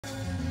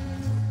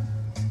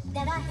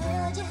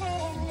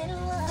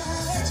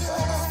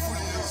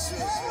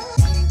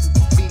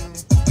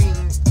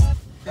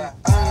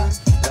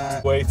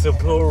Way to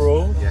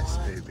plural. Yes,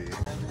 baby.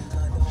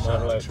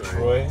 Man like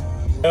Troy.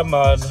 Yeah,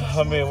 man.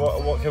 I mean,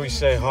 what can we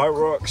say?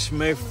 Hyrox,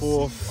 May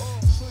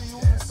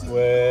 4th.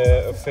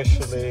 We're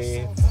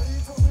officially.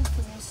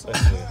 Let's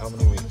see, how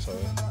many weeks are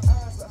we?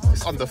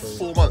 It's under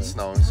 4 months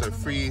now, so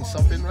 3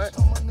 something, right?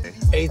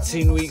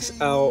 18 weeks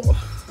out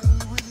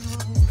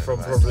from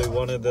probably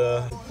one of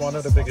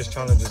the biggest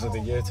challenges of the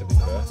year, to be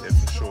fair. Yeah,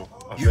 for sure.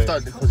 You've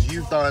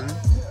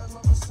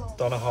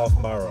done a half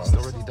marathon.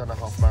 You've already done a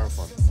half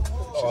marathon,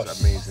 which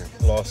is amazing.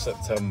 Last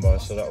September,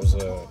 so that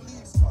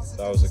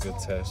was a good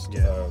test.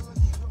 Yeah.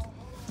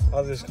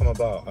 How did this come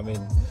about? I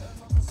mean,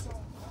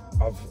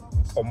 I've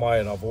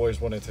always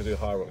wanted to do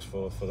Hyrox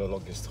for the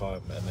longest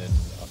time, and then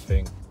I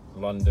think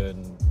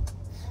London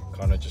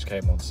kind of just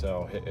came on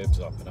sale, hit Ibs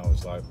up, and I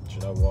was like, do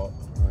you know what?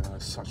 Oh,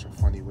 that's such a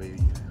funny way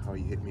how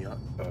you hit me up.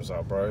 I was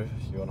like, bro,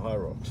 you on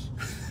Hyrox?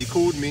 He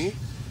called me,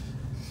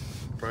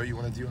 bro, you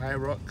want to do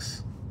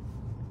Hyrox?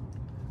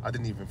 I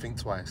didn't even think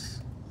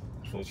twice.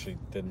 Literally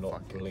did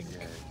not blink.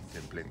 Yeah,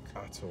 didn't blink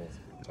at all.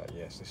 Like,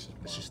 yes,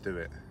 let's just do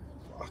it.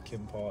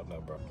 Fucking partner,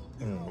 bro.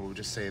 We were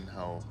just saying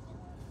how,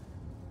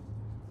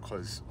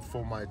 because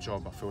for my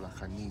job, I feel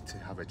like I need to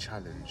have a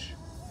challenge.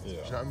 Yeah. Do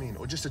you know what I mean?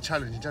 Or just a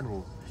challenge in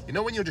general. You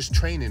know when you're just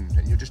training,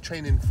 and you're just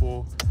training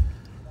for...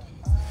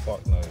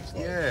 Fuck knows.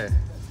 Like, yeah.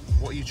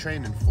 What are you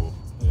training for?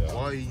 Yeah.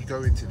 Why are you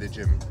going to the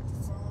gym?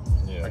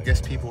 Yeah. I guess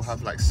people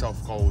have like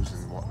self-goals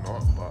and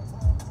whatnot, but...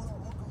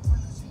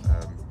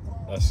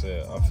 that's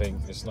it. I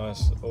think it's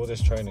nice. All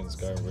this training's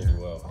going really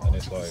well, and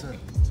it's 100%. like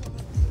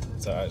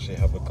to actually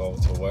have a goal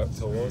to work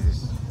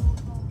towards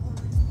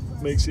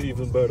makes it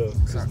even better.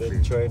 Because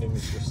then training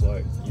is just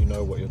like, you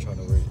know what you're trying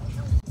to reach.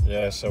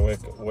 Yeah, so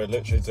we're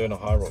literally doing a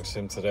Hyrox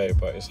sim today,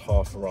 but it's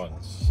half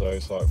runs. So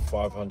it's like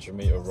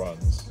 500-meter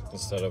runs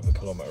instead of the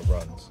kilometer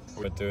runs.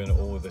 We're doing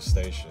all the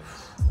stations.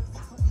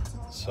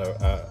 So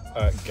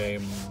at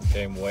game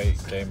weight,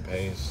 game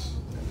pace.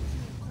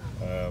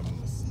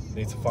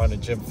 Need to find a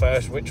gym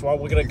first. Which one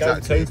we're gonna go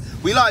to?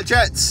 We like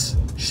Jets.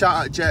 Shout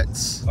out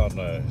Jets. Oh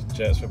no,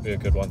 Jets would be a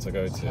good one to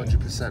go to.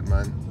 100%,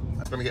 man.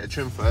 I'm gonna get a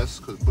trim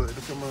first, because look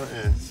at my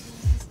hair.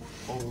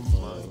 Oh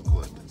my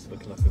god. It's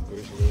looking like a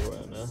grizzly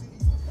right now.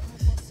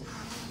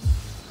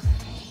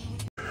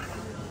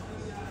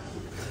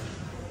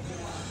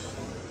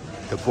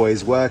 The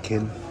boy's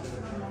working.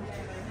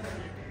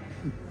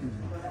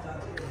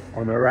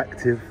 On our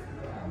active.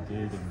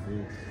 Indeed.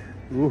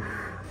 Oof.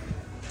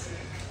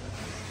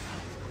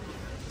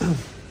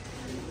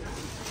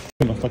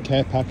 Off a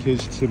care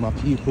package to my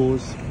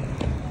pupils.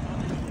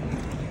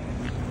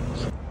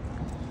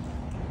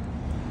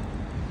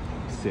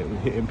 That's it, we're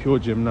hitting Pure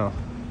Gym now.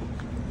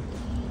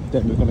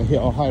 Then we're gonna hit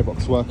our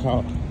Hyrox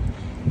workout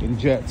in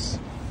Jets.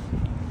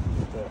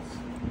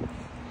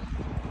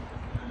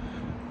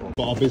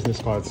 Got our business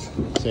cards.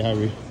 Say hi,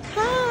 Ree.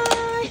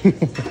 Hi!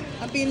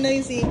 I'm being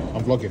nosy.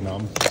 I'm vlogging now,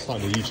 I'm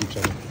starting a YouTube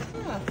channel.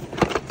 Ah.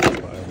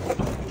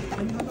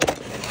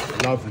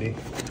 Lovely.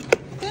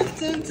 Dun,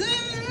 dun, dun.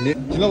 Do you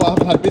know what? I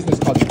haven't had business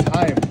cards in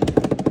time.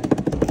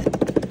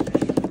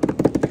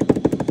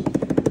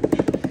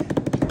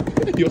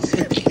 You're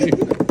so cute.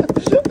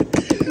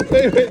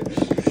 wait.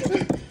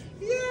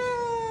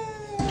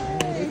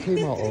 Yeah! They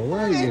came out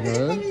alright, you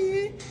know.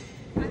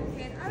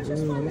 I was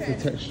just wondering, what's the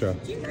texture?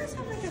 do you guys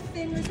have like a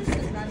thin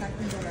resistance band I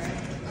can borrow?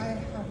 I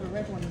have a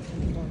red one you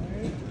can borrow.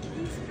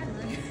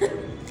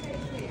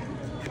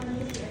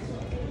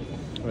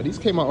 Oh, these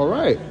came out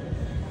alright.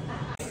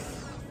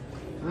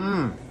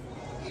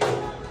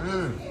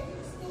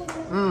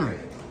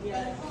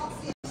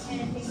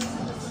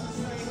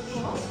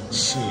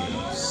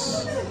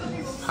 Jeez.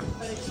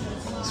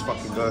 Let's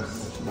fucking go.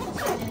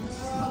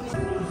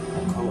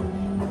 Cool.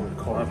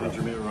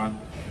 500-meter run.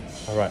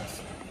 Alright.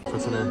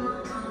 What's in there?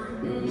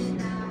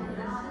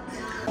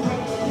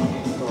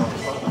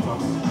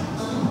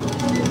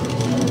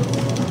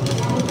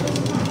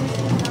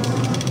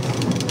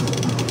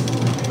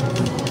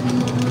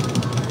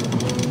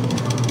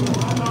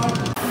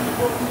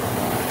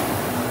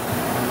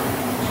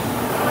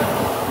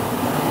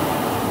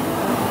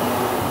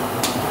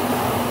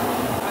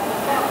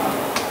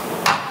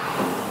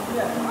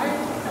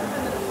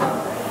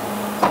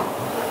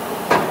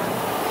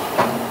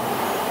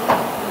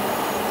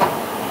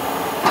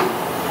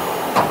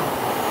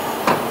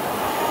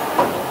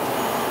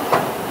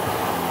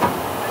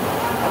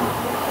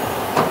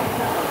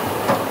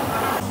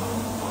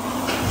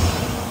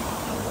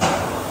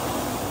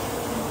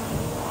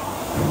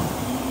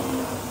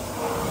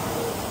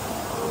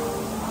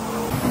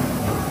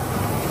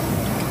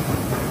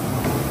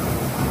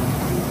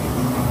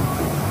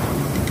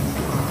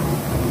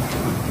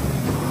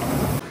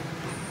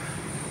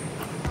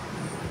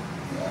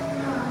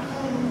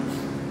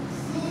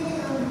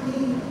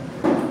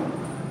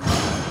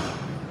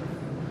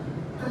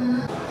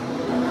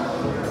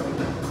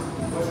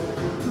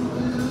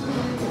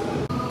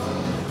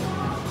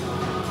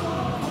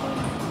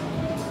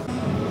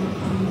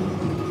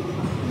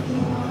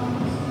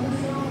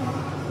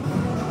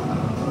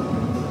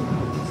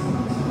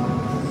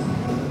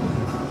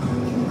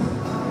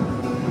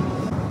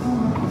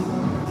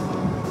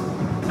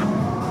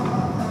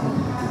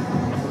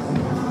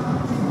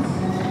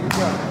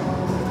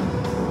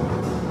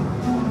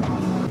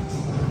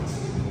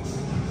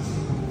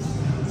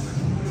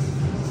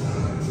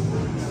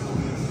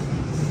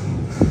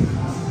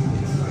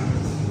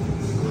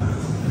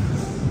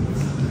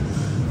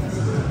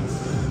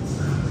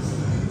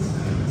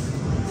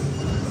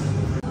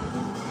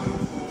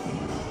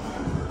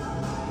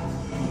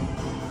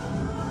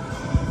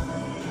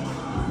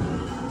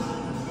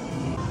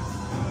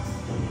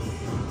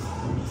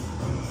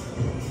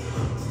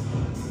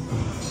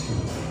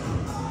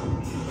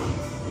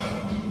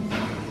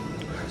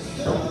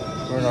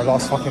 doing our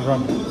last fucking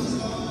run.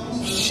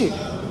 Shit.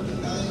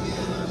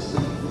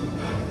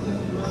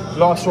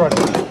 Last run.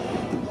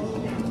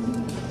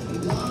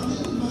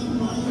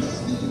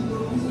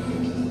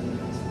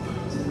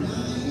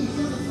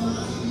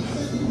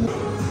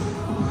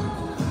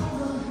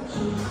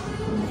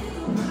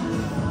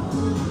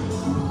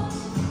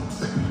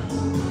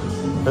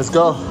 Let's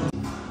go.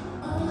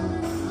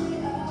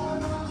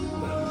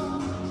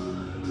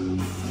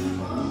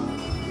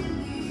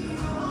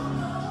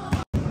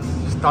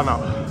 It's done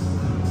now.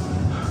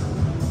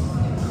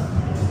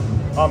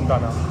 I'm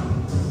done now.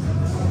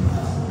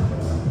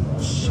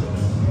 Shit.